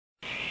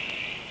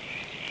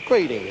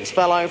Greetings,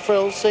 fellow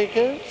Frill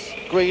Seekers.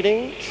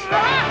 Greetings.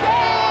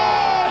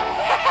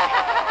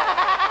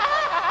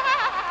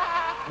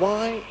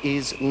 Why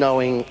is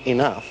knowing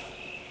enough?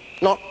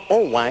 Not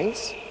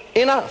always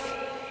enough.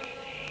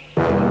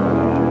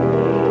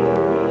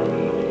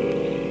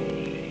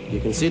 You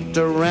can sit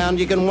around,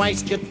 you can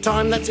waste your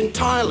time, that's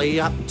entirely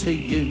up to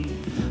you.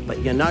 But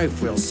you know,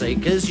 Frill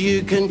Seekers,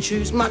 you can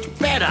choose much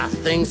better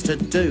things to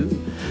do.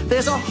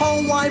 There's a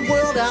whole wide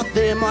world out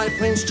there, my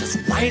friends, just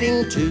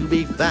waiting to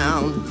be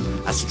found.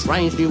 A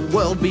strange new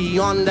world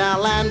beyond our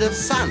land of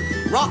sun,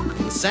 rock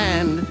and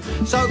sand.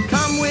 So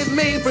come with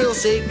me, Frill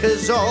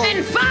Seekers, all.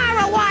 And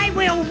far away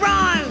we'll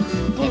roam.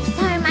 There's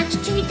so much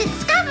to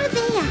discover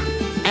there.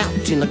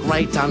 Out in the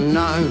great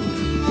unknown.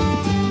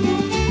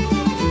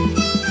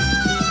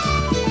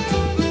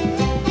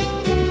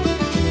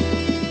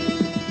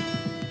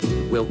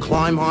 We'll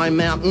climb high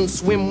mountains,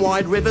 swim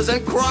wide rivers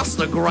and cross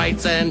the great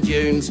sand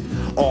dunes.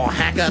 Or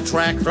hack a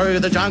track through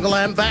the jungle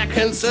and back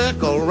and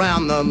circle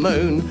round the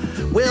moon.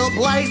 We'll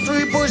blaze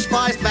through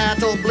bushfires,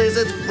 battle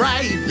blizzards,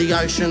 brave the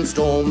ocean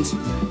storms.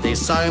 There's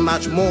so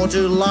much more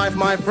to life,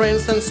 my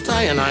friends, than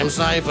staying home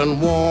safe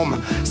and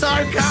warm. So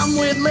come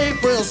with me,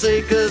 Frill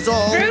Seekers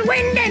all. Through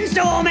wind and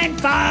storm and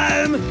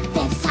foam.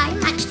 There's so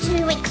much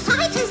to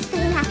excite us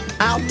there.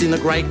 Out in the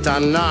great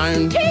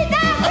unknown. To the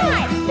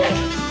right. To the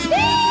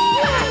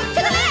left. To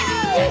the back.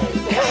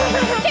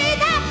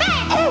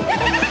 To the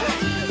front.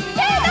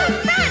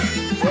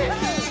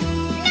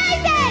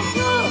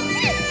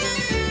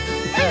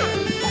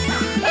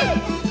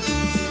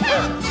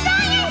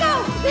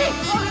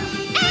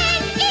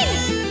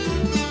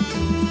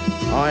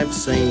 I've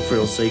seen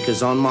Frill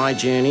Seekers on my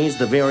journeys,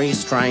 the very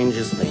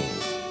strangest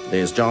things.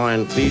 There's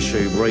giant fish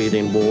who breathe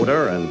in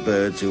water and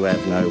birds who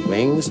have no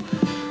wings.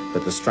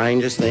 But the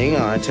strangest thing,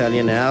 I tell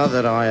you now,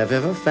 that I have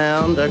ever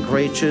found are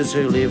creatures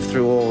who live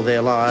through all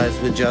their lives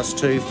with just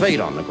 2 feet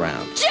on the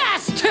ground.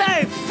 Just 2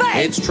 feet?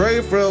 It's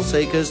true, Frill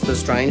Seekers, the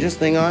strangest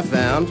thing I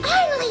found.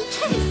 Only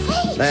 2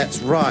 feet? That's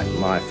right,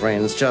 my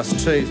friends, just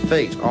 2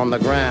 feet on the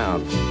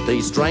ground.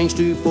 These strange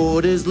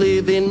 2-footers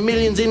live in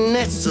millions in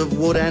nests of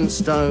wood and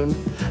stone.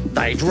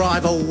 They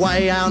drive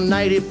away our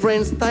native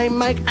friends, they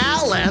make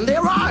our land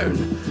their own.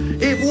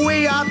 If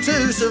we are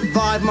to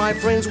survive, my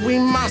friends, we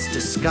must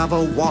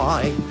discover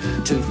why.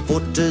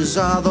 2-footers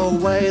are the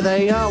way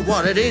they are,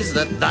 what it is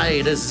that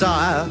they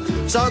desire.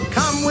 So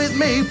come with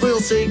me,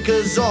 Frill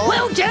Seekers all.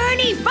 We'll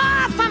journey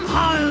far from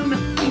home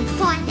and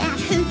find out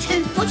who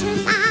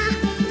 2-footers are.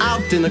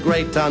 Out in the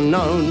great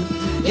unknown.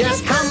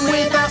 Yes, come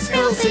with us,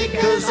 Frill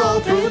Seekers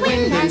all, through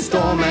wind and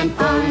storm and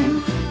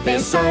foam.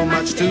 There's so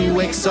much to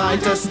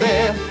excite us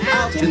there,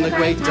 out in the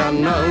great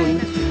unknown.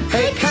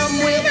 Hey, come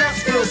with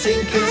us, Frill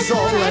Seekers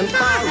all, and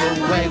far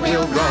away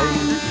we'll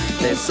roam.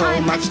 There's so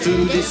much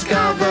to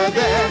discover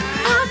there,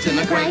 out in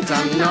the great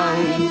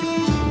unknown.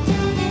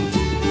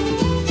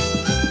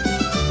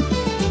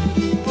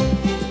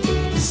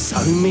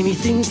 So many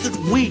things that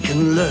we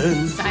can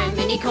learn. So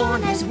many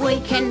corners we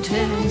can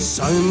turn.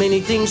 So many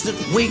things that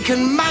we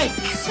can make.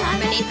 So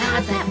many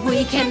paths that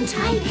we can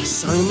take.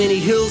 So many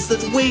hills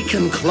that we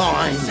can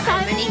climb. So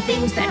many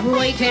things that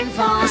we can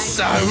find.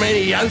 So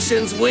many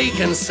oceans we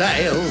can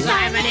sail.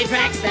 So many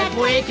tracks that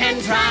we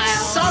can trail.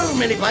 So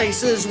many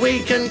places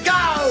we can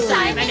go.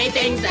 So many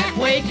things that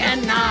we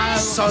can know.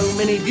 So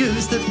many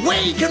views that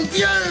we can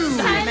view.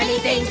 So many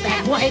things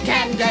that we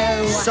can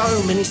do. So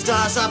many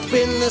stars up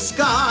in the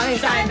sky.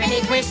 So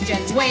many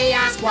questions we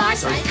ask why.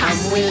 So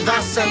come with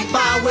us and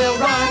far we'll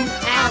roam,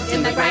 out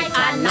in the great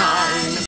unknown.